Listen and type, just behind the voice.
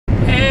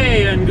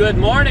good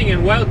morning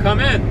and welcome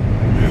in.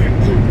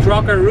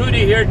 Trucker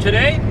Rudi here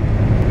today.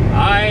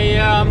 I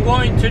am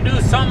going to do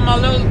something a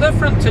little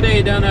different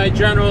today than I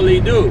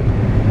generally do.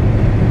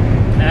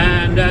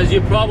 And as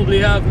you probably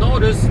have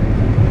noticed,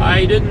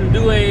 I didn't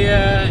do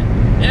a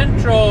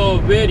intro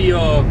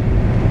video,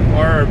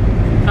 or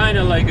kind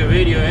of like a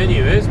video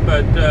anyways,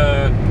 but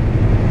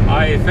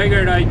I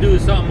figured I'd do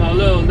something a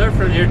little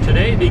different here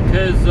today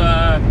because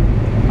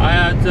I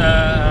had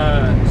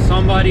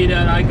somebody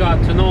that I got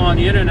to know on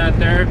the internet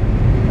there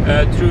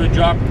through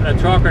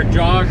Trucker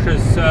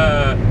Josh's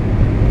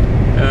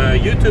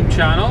YouTube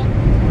channel.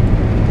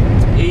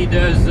 He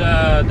does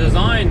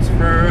designs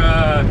for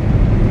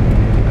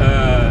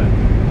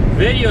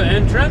video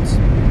entrance.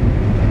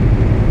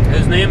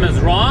 His name is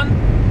Ron,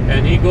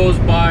 and he goes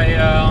by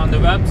on the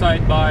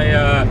website by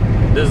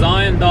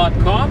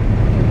design.com,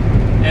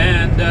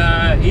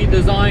 and he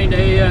designed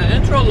a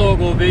intro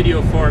logo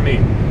video for me.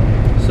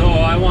 So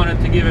I wanted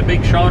to give a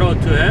big shout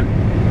out to him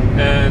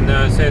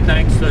and say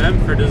thanks to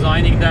him for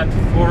designing that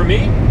for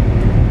me.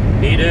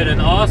 He did an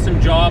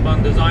awesome job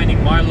on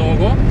designing my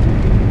logo.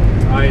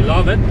 I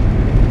love it,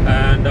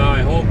 and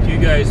I hope you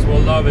guys will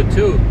love it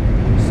too.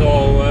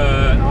 So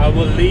I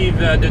will leave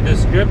the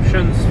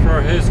descriptions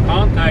for his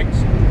contacts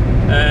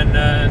and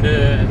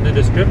the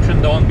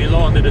description down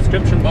below in the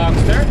description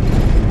box there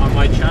on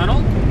my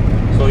channel,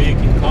 so you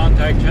can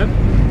contact him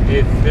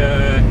if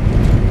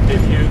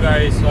you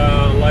guys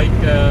like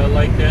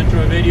the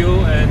intro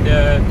video, and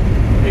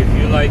if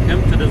you like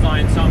him to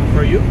design something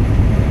for you,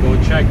 go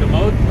check him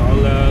out.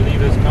 I'll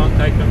leave his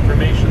contact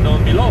information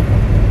down below.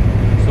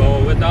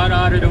 So with that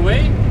out of the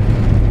way,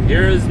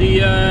 here is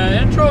the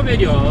intro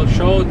video. I'll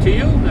show it to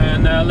you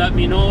and let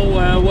me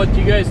know what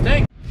you guys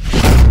think.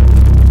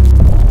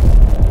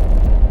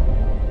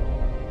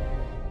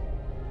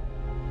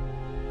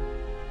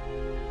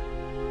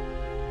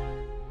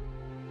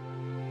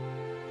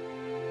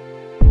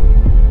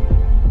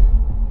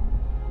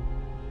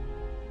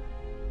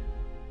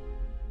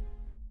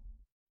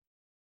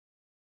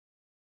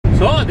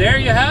 So there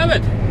you have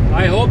it.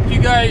 I hope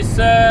you guys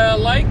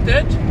liked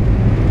it.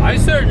 I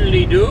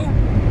certainly do.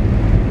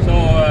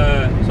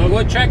 So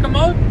go check them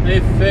out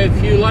if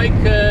you like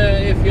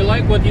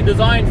what you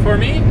designed for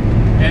me,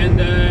 and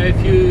if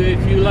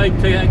you like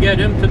to get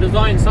him to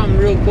design something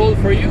real cool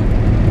for you,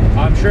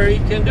 I'm sure he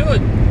can do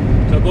it.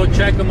 So go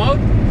check him out.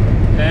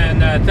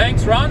 And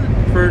thanks, Ron,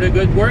 for the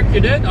good work you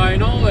did. I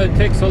know it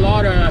takes a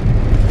lot of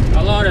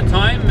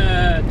time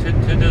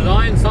to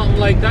design something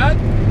like that,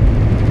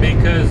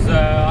 because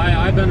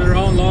I've been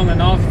around long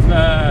enough,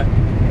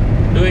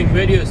 doing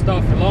video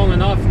stuff for long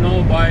enough.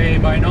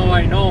 By now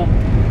I know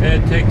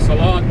it takes a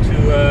lot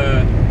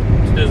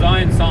to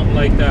design something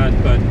like that.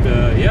 But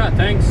yeah,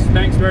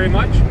 thanks very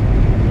much.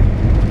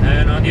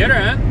 And on the other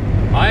hand,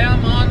 I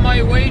am on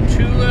my way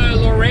to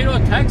Laredo,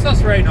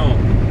 Texas right now.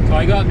 So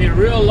I got me a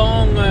real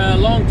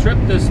long trip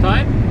this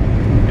time.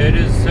 It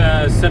is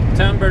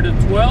September the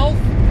 12th.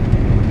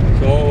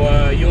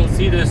 So you'll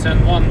see this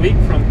in 1 week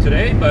from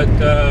today. But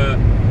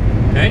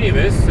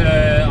anyways,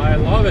 I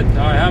love it.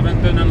 I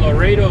haven't been in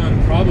Laredo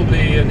in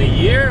probably in a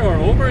year, or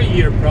over a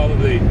year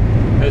probably.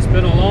 It's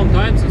been a long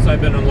time since I've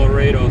been in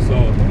Laredo,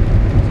 so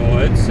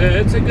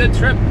it's a good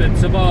trip.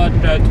 It's about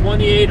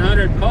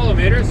 2,800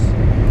 kilometers.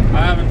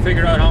 I haven't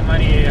figured out how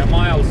many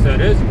miles that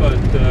is, but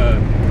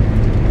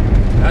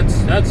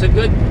that's a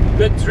good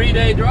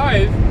 3-day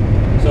drive.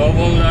 So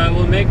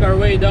we'll make our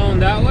way down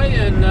that way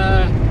and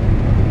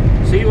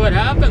see what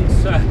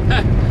happens.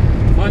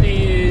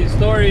 Funny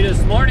story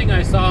this morning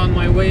I saw on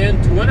my way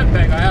into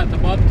Winnipeg. I had to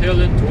bobtail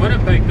into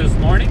Winnipeg this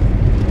morning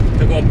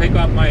to go pick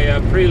up my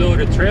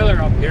preloaded trailer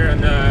up here in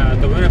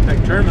the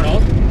Winnipeg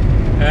terminal,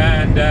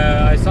 and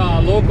I saw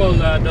a local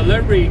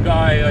delivery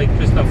guy, like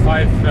just a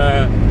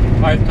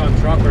 5-ton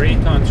truck or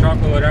 8-ton truck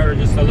or whatever,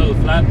 just a little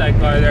flat deck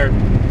guy there.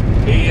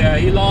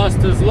 He lost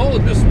his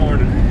load this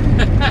morning.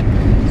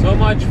 So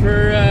much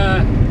for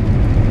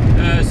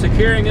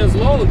securing his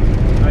load.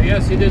 I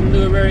guess he didn't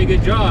do a very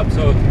good job.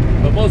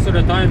 But most of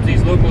the times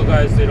these local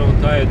guys, they don't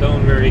tie it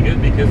down very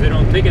good because they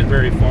don't take it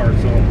very far.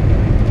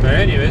 But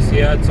anyways, he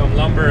had some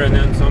lumber and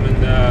then some in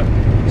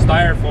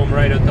styrofoam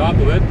right on top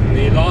of it, and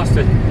he lost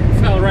it.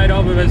 fell right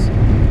off of his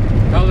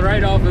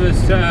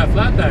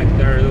flat deck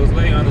there. It was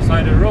laying on the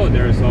side of the road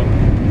there. So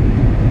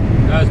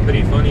that was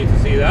pretty funny to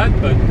see that.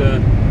 But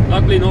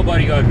luckily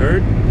nobody got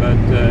hurt. But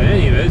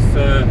anyways,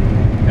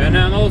 and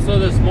then also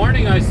this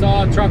morning I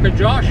saw Trucker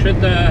Josh hit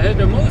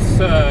the moose.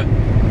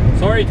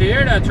 Sorry to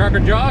hear that, Trucker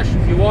Josh.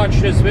 If you watch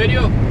this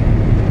video,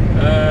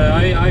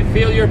 I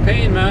feel your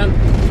pain, man.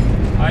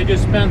 I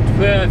just spent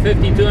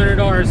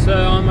 $5,200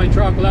 on my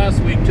truck last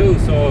week too,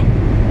 so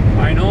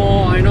I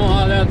know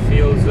how that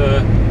feels.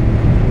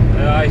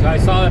 I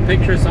saw the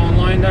pictures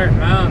online there.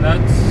 Man,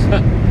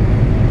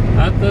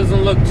 that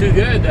doesn't look too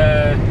good.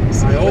 I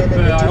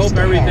hope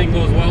everything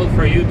goes well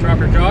for you,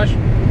 Trucker Josh.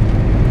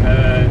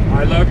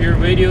 I love your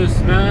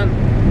videos, man,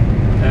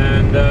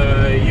 and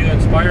you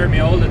inspire me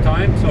all the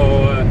time.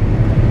 So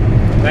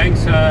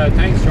thanks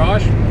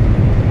Josh.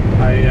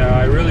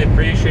 I really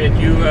appreciate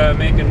you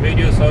making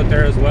videos out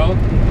there as well.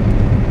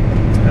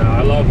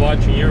 I love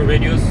watching your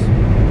videos,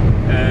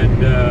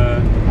 and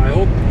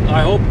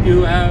I hope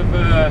you have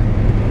a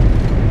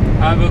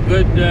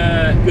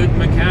good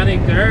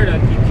mechanic there,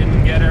 that you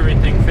can get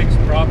everything fixed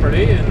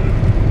properly.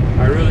 And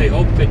I really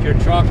hope that your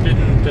truck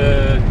didn't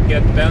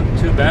get bent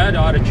too bad,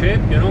 out of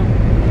shape. You know,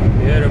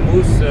 you hit a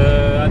moose,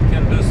 that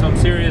can do some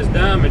serious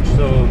damage.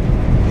 So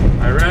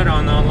I read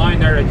online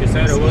there that you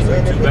said it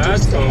wasn't too bad,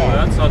 so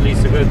that's at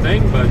least a good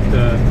thing. But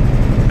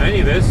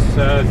anyways,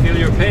 feel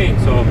your pain.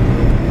 So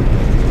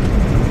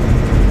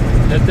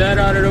get that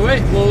out of the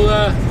way.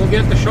 We'll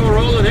get the show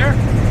rolling here.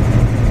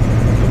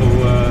 So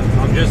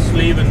I'm just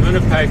leaving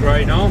Winnipeg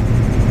right now,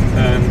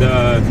 and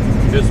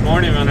this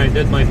morning when I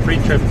did my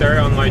pre-trip there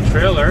on my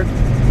trailer,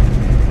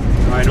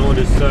 I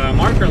noticed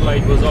marker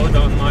light was out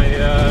on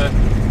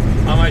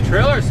my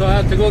trailer, so I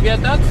had to go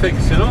get that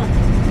fixed, you know.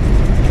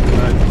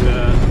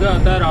 But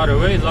got that out of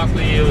the way.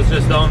 Luckily it was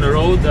just down the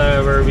road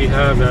where we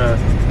have a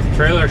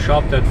trailer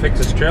shop that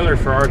fixes trailer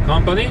for our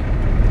company,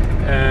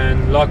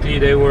 and luckily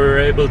they were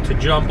able to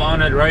jump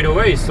on it right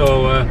away.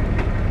 So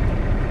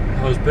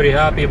I was pretty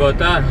happy about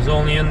that. I was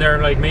only in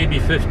there like maybe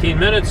 15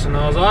 minutes and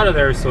I was out of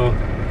there. So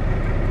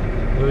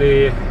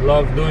really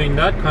love doing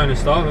that kind of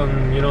stuff,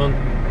 and you don't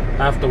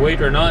have to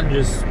wait or not, and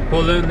just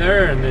pull in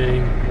there and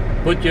they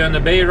put you in the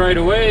bay right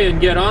away and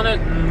get on it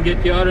and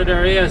get you out of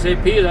there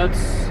ASAP.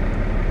 That's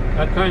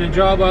that kind of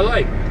job I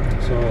like.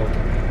 So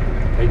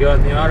they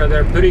got me out of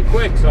there pretty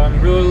quick, so I'm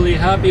really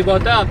happy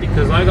about that,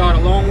 because I got a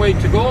long way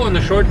to go and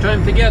a short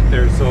time to get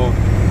there. So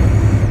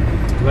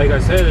like I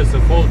said, it's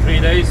a full 3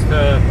 days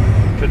to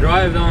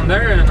drive down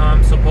there, and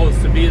I'm supposed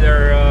to be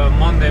there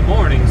Monday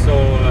morning.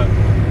 So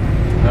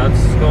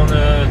that's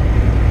gonna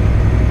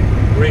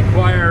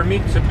require me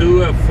to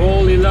do a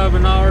full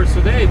 11 hours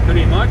a day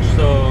pretty much.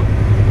 So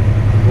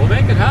we'll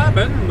make it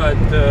happen, but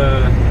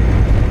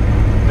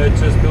it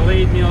just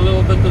delayed me a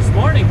little bit this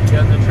morning,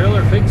 getting the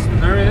trailer fixed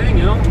and everything,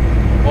 you know.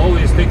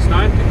 Always takes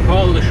time to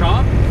call the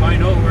shop,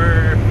 find out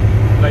where,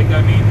 like,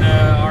 I mean,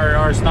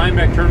 our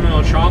Steinbeck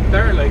terminal shop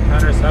there, like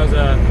Henris has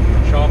a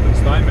shop in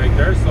Steinbeck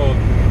there, so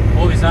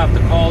always have to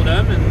call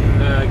them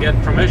and get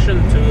permission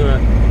to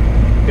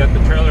get the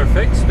trailer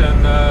fixed,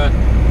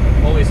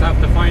 and always have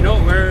to find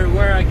out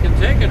where I can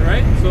take it,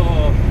 right? So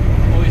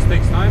always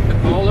takes time to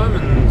call them,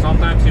 and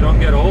sometimes you don't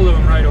get a hold of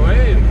them right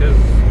away because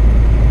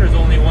there's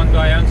only one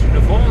guy answering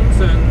the phones,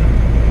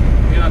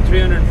 and we got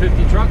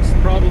 350 trucks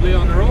probably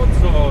on the road.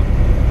 So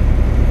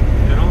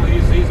you know,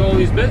 he's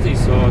always busy,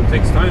 so it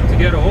takes time to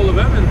get a hold of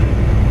him and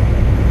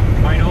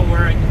find out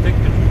where I can take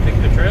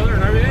the trailer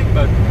and everything.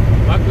 But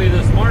luckily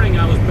this morning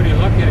I was pretty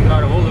lucky. I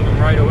got a hold of him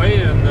right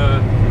away, and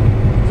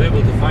was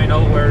able to find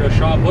out where the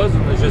shop was,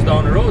 and it's just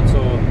down the road.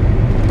 So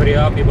pretty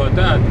happy about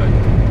that. But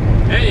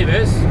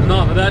anyways,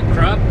 enough of that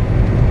crap.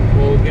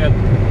 We'll get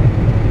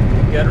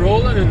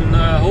rolling, and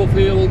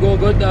hopefully it will go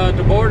good at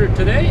the border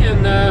today,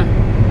 and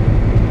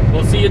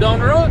we'll see you down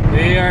the road.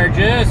 We are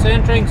just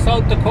entering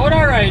South Dakota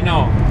right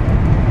now,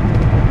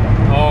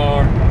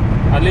 or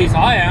at least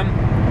I am.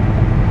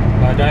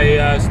 But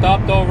I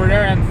stopped over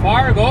there in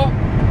Fargo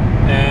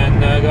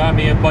and got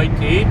me a bite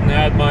to eat, and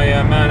had my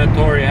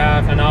mandatory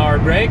half an hour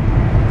break,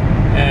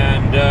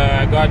 and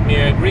got me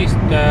a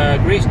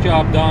grease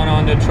job done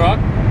on the truck.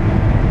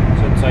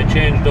 Since I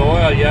changed the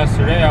oil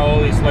yesterday, I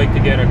always like to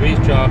get a grease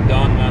job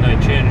done when I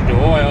change the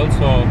oil.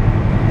 So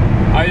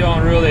I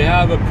don't really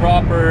have a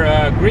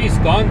proper grease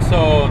gun,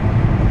 so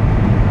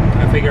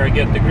I figure I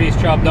get the grease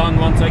job done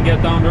once I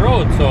get down the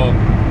road. So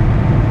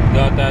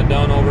got that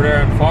done over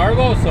there in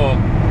Fargo. So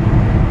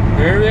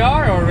here we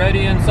are,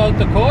 already in South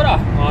Dakota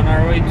on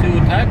our way to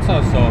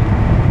Texas. So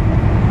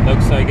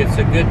looks like it's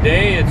a good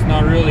day. It's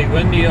not really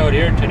windy out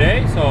here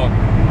today, so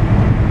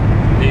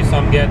at least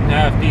I'm getting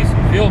half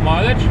decent fuel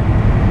mileage.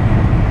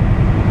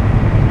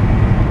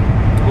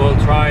 We'll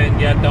try and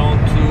get down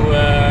to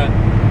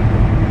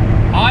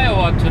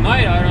Iowa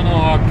tonight. I don't know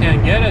how I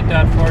can get it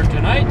that far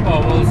tonight,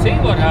 but we'll see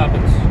what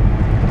happens.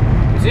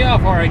 We'll see how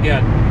far I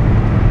get.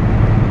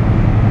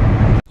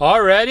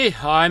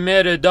 Alrighty, I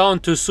made it down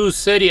to Sioux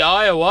City,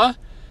 Iowa,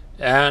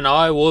 and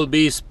I will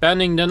be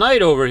spending the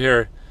night over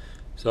here.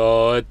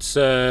 So it's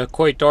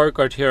quite dark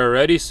out here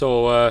already,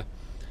 so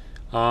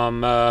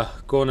I'm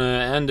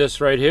gonna end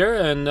this right here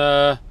and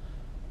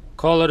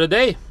call it a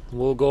day.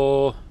 We'll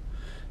go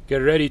get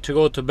ready to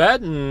go to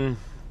bed and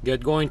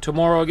get going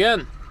tomorrow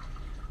again.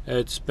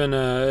 It's been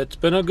a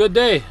good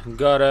day.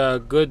 Got a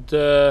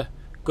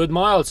good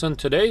miles in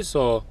today,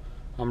 so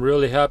I'm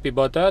really happy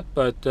about that.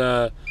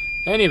 But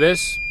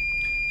anyways,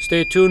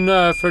 stay tuned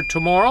for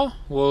tomorrow.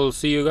 We'll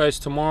see you guys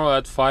tomorrow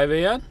at 5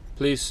 a.m.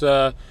 Please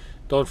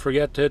don't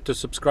forget to hit the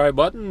subscribe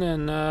button,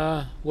 and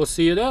we'll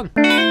see you then.